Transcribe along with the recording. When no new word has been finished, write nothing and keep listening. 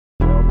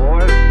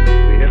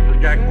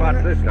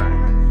jackpot this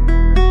time.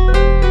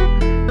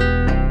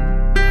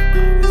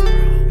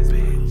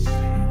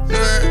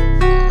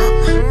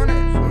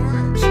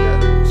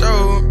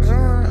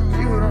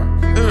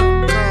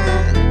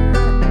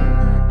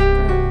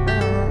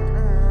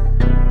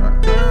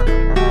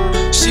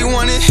 She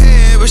wanted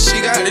head, but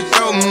she got it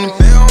throw me.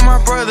 Bet on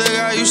my brother,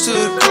 got used to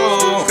the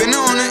cold. Been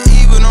on the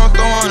even, I'm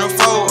throwing a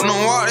fold.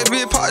 No walk that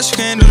big pot, she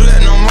can't do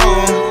that no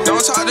more.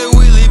 Don't talk to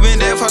Willie, been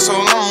dead for so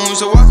long.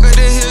 So walk up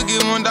the hill,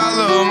 give $1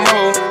 or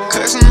more.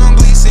 Cousin on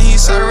Gleason, he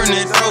serving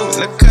it dope.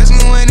 Like cousin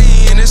went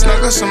in and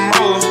snuck her some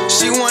more.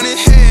 She wanted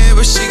head,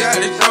 but she got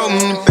it throw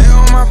me. Bet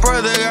on my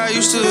brother, got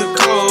used to the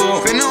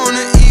cold. Been on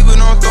the even,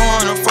 I'm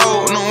throwing a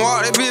fold. No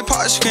walk that big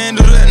pot, she can't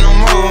do that no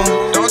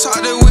more. Don't talk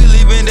to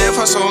Willie, been dead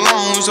for so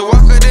long. So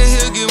walk up the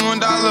hill, give $1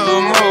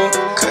 or more.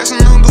 Cousin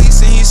on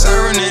Gleason, he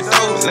serving it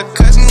dope. Like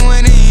cousin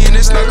went in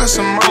and snuck her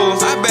some more.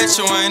 I bet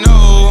you ain't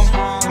know,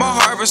 my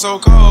heart been so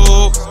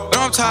cold. But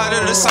I'm tired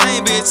of the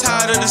same bitch,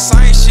 tired of the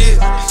same shit.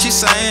 She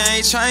say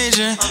I ain't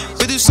changing,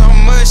 been through so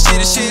much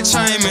shit, this shit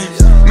changed me.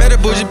 Met a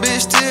bougie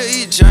bitch, still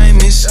eat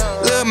Jamie's.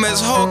 Lil'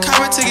 mess, whole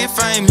comment to get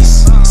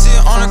famous. Sit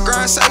on the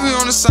grind, say we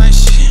on the same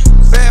shit.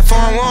 Bad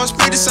form, won't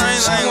speak the same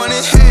lane.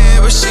 Wanted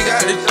head, but she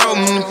got it throw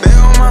me. Bet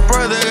on my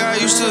brother, got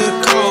used to the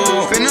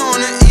cold. Been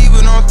on the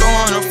even, I'm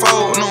throwing a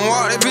fold. No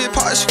walk that big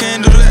pot, she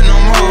can't do that no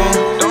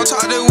more. Don't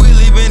talk to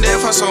Willie, been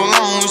dead for so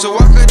long. So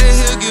walk up the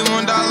hill, give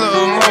 $1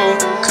 or more.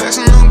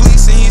 Cousin on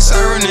Gleason, he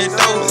serving it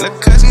dope. Like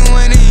cousin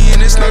went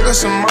in and snuck her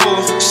some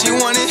more. She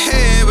wanted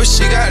head, but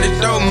she got it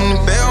throw me.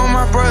 Bet on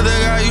my brother,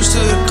 got used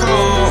to the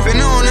cold.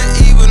 Been on the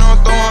even, I'm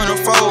throwing a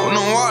fold.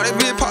 No walk that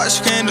big pot,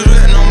 she can't do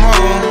that no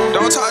more.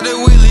 Don't talk to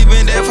Willie,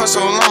 been dead for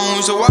so long.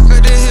 So walk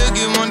up the hill,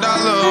 give $1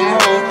 or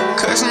more.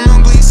 Cousin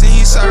on Gleason,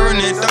 he serving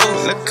it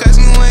dope. Like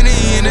cousin went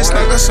in and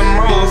snuck her some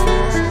more.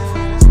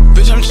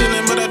 Bitch, I'm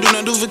chillin', but I do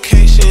not do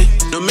vacation.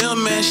 No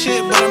mailman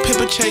shit, but I'm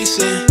paper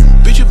chasing.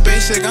 Bitch, you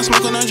basic, I'm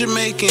smoking on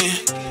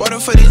Jamaican. Water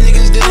for these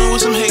niggas dealing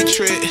with some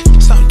hatred.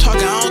 Stop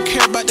talking, I don't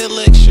care about that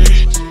lecture.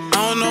 I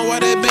don't know why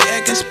that bitch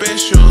acting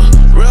special.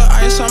 Real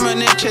ice on my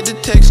neck, check the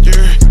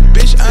texture.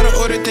 Bitch, out of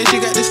order, think she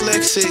got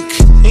dyslexic.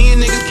 And you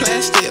niggas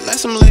plastic, like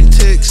some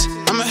lactics.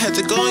 I'ma have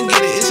to go and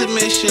get it, it's a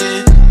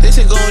mission. They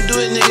say go and do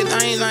it, niggas,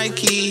 I ain't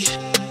Nike.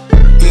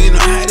 You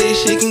know how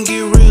this shit can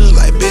get real.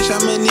 Like, bitch,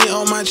 I'ma need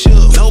all my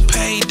chill. No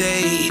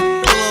payday.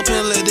 Pull up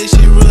and let this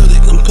shit real. They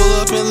can pull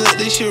up and let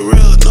this shit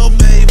real. No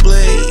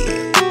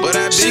Beyblade. But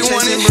I She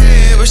wanted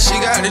head, but she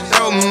got it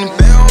throw me.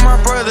 Bet on my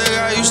brother,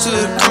 got used to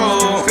the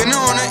cold. Been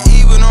on the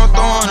even, I'm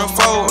throwing a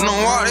fold. No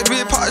walk that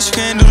big pot, she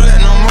can't do that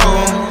no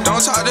more.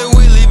 Don't talk to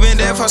Willie, been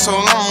dead for so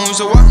long.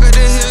 So walk up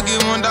the hill,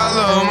 give $1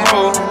 or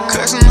more.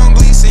 Cousin on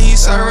Gleason, he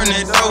serving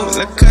it dope.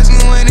 Like cousin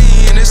went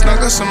in and snuck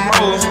her some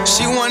more.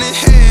 She wanted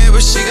head,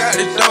 but she got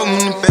it throw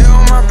me. Bet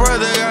on my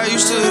brother, got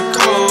used to the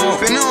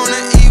cold. Been on the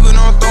even,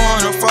 I'm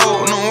throwing a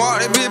fold. No walk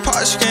that big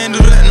pot, she can't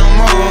do that no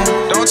more.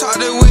 Don't talk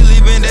to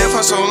Willie, been dead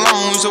for so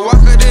long. So walk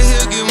up the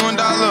hill, give $1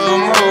 or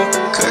more.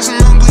 Cousin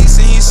on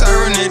Gleason, he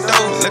serving it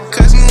dope.